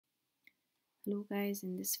Hello guys,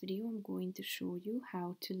 in this video I'm going to show you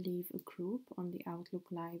how to leave a group on the Outlook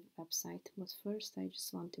Live website. But first I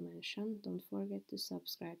just want to mention, don't forget to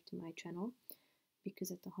subscribe to my channel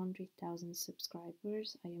because at 100,000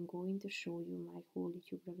 subscribers I am going to show you my whole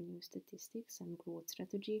YouTube revenue statistics and growth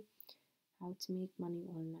strategy, how to make money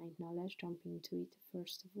online. Now let's jump into it.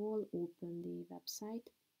 First of all, open the website,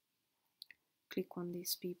 click on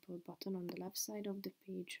this people button on the left side of the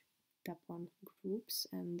page. Tap on groups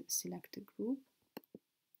and select a group.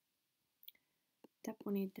 Tap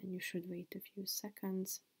on it, then you should wait a few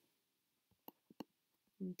seconds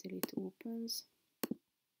until it opens.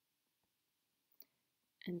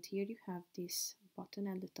 And here you have this button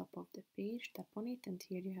at the top of the page. Tap on it, and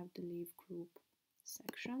here you have the Leave Group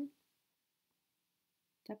section.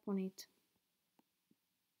 Tap on it.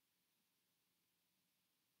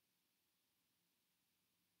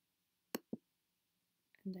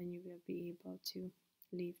 And then you will be able to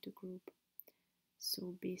leave the group.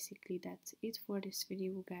 So basically that's it for this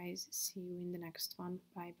video guys. See you in the next one.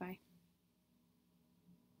 Bye bye.